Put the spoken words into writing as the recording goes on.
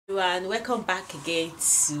And welcome back again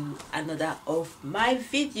to another of my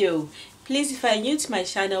video. Please, if you are new to my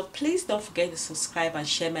channel, please don't forget to subscribe and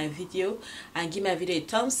share my video and give my video a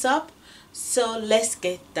thumbs up. So let's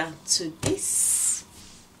get down to this.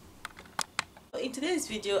 In today's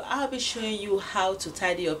video, I'll be showing you how to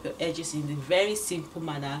tidy up your edges in a very simple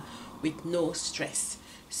manner with no stress.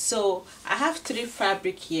 So I have 3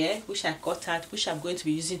 fabric here which I cut out, which I'm going to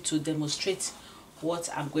be using to demonstrate what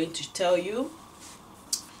I'm going to tell you.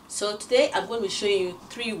 So today I'm going to be showing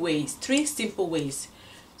you 3 simple ways.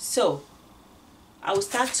 So I will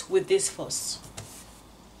start with this first.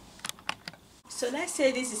 So let's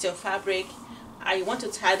say this is your fabric and you want to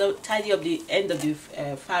tidy up the end of the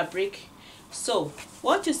fabric. So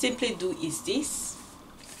what you simply do is this.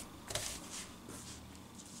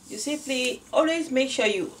 You simply always make sure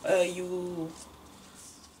you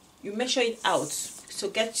measure it out. So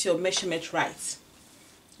get your measurement right.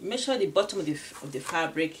 Measure the bottom of the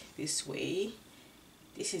fabric this way.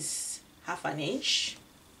 This is ½ inch.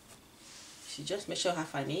 You just measure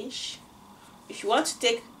 ½ inch. If you want to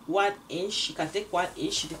take 1 inch, you can take 1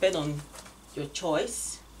 inch, depend on your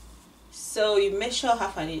choice. So you measure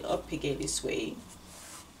 ½ inch up again this way.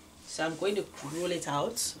 So I'm going to roll it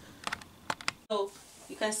out. So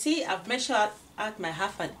you can see I've measured out my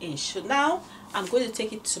 ½ inch. So now I'm going to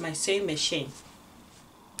take it to my sewing machine.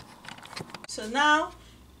 So now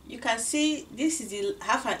you can see this is the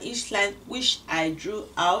 ½ inch line which I drew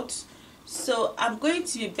out. So I'm going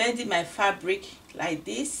to be bending my fabric like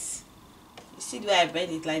this. You see the way I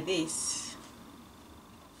bend it like this.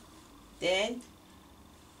 Then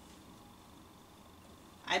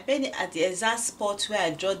I bend it at the exact spot where I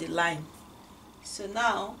draw the line. So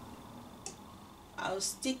now I'll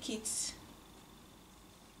stick it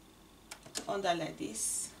under like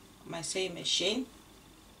this on my sewing machine.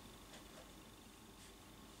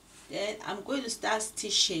 Then I'm going to start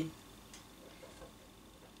stitching.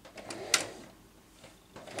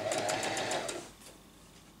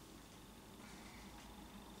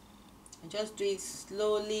 And just do it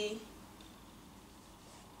slowly.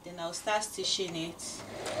 Then I'll start stitching it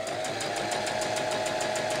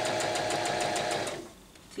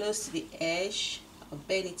close to the edge. I'll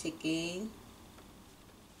bend it again.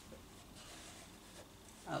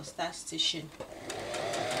 I'll start stitching.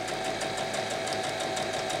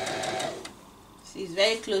 See, it's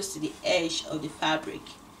very close to the edge of the fabric.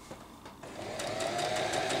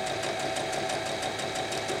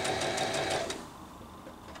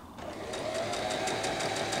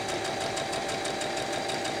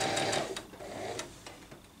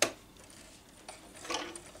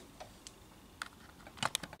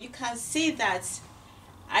 You can see that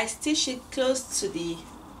I stitch it close to the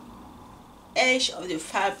edge of the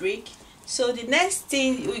fabric. So the next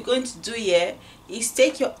thing we're going to do here is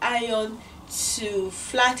take your iron to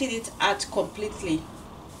flatten it out completely.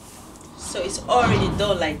 So it's already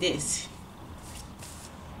done like this,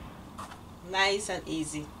 nice and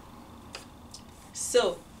easy.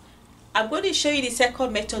 So I'm going to show you the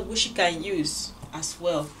second method which you can use as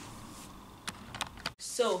well.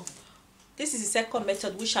 So this is the second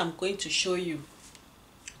method which I'm going to show you.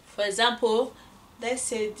 For example, let's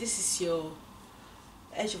say this is your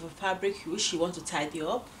edge of a fabric which you want to tidy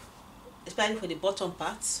up, especially for the bottom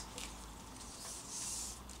part.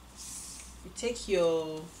 You take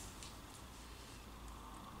your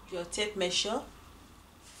tape measure.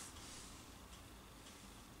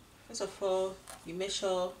 First of all, you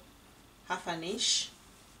measure ½ inch.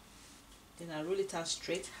 Then I roll it out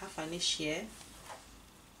straight, ½ inch here.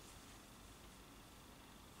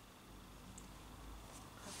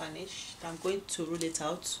 ½ inch. I'm going to roll it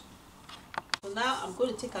out. So now I'm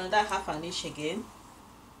going to take another ½ inch again.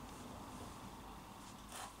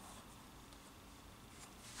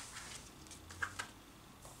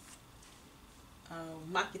 I'll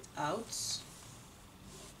mark it out.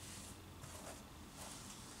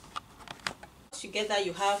 Together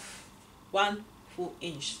you have 1 full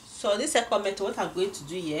inch. So this second method, what I'm going to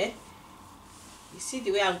do here, you see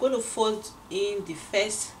the way I'm going to fold in the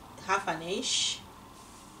first ½ inch.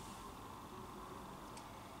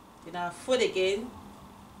 Then I'll fold again,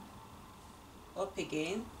 up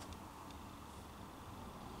again.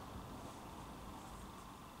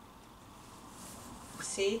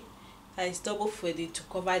 See, that is double folded to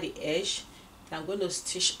cover the edge. I'm going to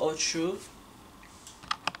stitch all through.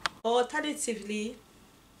 Alternatively,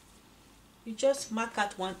 you just mark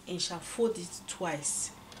out 1 inch and fold it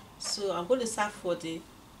twice. So I'm going to start folding.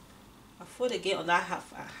 I fold again on that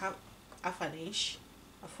half an inch.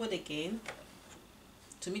 I fold again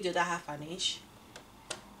to meet the other ½ inch.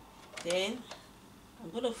 Then I'm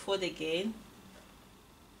going to fold again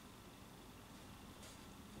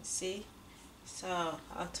See, so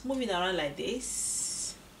I'll move it around like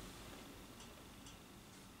this.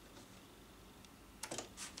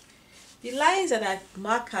 The lines that I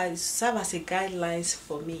mark serve as a guidelines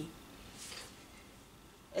for me.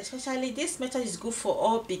 Especially this method is good for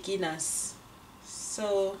all beginners.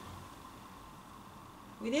 So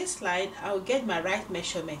with this line, I'll get my right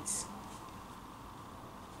measurements.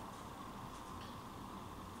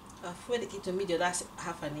 I'll fold it into middle, that's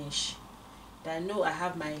half an inch. Then I know I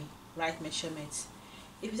have my right measurements.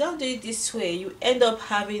 If you don't do it this way, you end up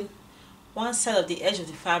having one side of the edge of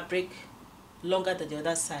the fabric longer than the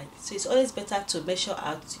other side. So it's always better to measure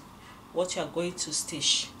out what you are going to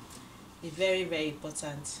stitch. It's very, very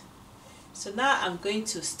important. So now I'm going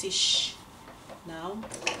to stitch. Now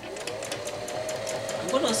I'm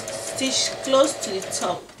going to stitch close to the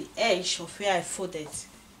top, the edge of where I folded,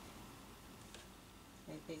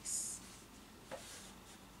 like this.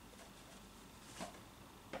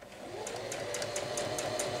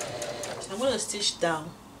 So I'm going to stitch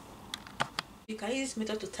down. You can use this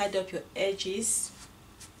method to tidy up your edges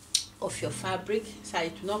of your fabric so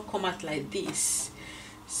it will not come out like this.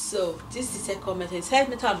 So this is the second method. The third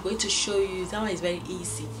method I'm going to show you, that one is very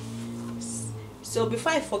easy. So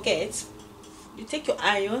before I forget, you take your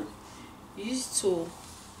iron, you use to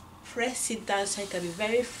press it down so it can be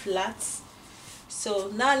very flat. So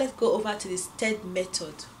now let's go over to this third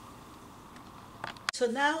method. So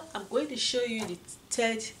now I'm going to show you the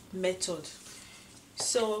third method.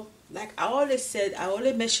 So like I always said, I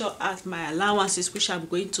always measure out my allowances which I'm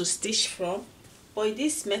going to stitch from. But in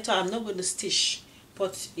this method I'm not going to stitch,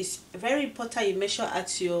 but it's very important you measure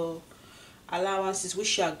at your allowances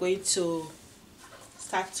which you are going to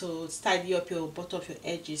start to tidy up your bottom of your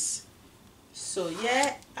edges. So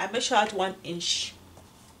yeah, I measure out 1 inch.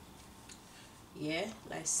 Yeah,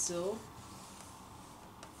 like so.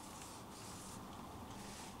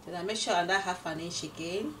 Then I measure another half an inch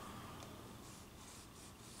again.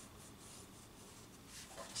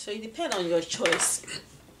 So it depends on your choice.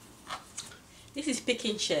 This is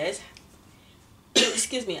picking chairs.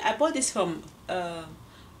 Excuse me, I bought this from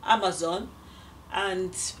Amazon,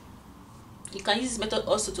 and you can use this method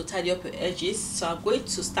also to tidy up your edges. So I'm going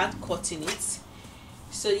to start cutting it.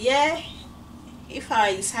 So yeah, if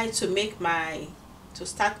I decide to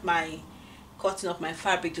start my cutting of my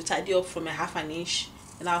fabric to tidy up from a half an inch,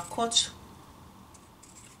 and I'll cut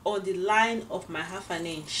on the line of my half an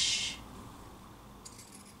inch.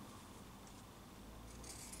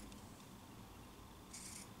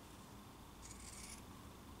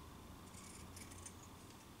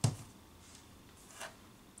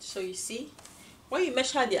 So you see, when you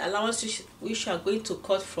measure the allowance which you are going to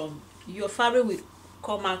cut from, your fabric will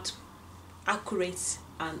come out accurate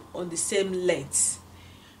and on the same length.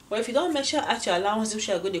 But if you don't measure at your allowance which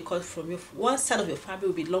you are going to cut from, one side of your fabric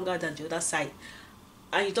will be longer than the other side,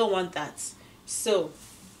 and you don't want that. So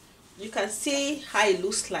you can see how it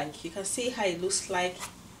looks like. You can see how it looks like.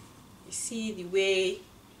 You see the way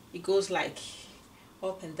it goes like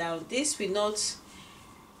up and down. This will not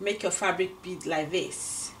make your fabric be like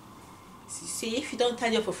this. You see, if you don't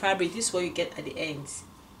tidy up your fabric, this is what you get at the end.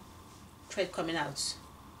 Thread coming out.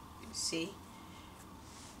 You see.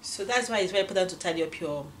 So that's why it's very important to tidy up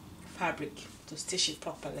your fabric to stitch it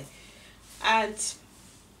properly. And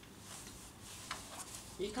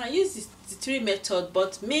you can use the 3 method,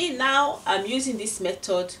 but me now I'm using this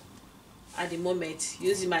method at the moment,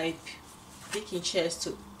 using my picking chairs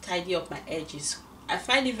to tidy up my edges. I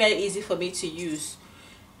find it very easy for me to use,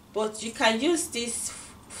 but you can use this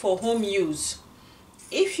for home use.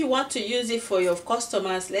 If you want to use it for your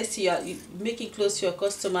customers, let's say you're making clothes to your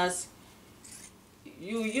customers,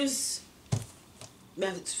 you use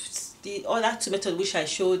the other 2 methods which I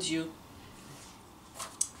showed you.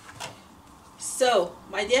 So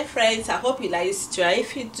my dear friends, I hope you like this tutorial.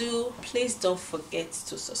 If you do, please don't forget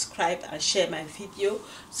to subscribe and share my video.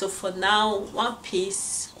 So for now, one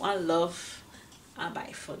peace, one love, and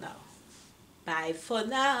bye for now. Bye for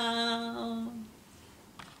now.